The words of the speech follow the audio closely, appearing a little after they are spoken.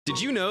Did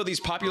you know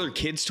these popular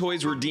kids'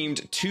 toys were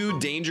deemed too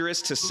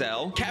dangerous to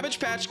sell? Cabbage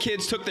Patch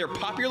Kids took their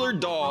popular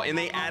doll and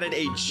they added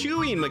a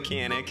chewing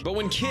mechanic, but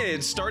when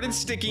kids started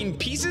sticking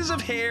pieces of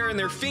hair and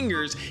their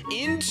fingers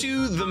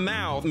into the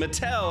mouth,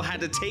 Mattel had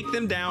to take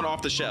them down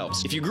off the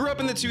shelves. If you grew up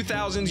in the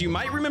 2000s, you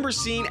might remember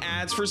seeing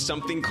ads for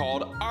something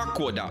called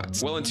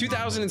Aquadots. Well, in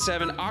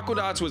 2007,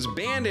 Aquadots was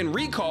banned and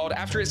recalled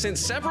after it sent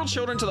several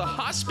children to the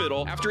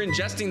hospital after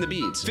ingesting the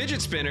beads.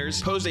 Fidget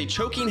spinners pose a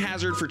choking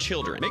hazard for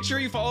children. Make sure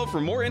you follow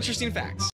for more interesting facts.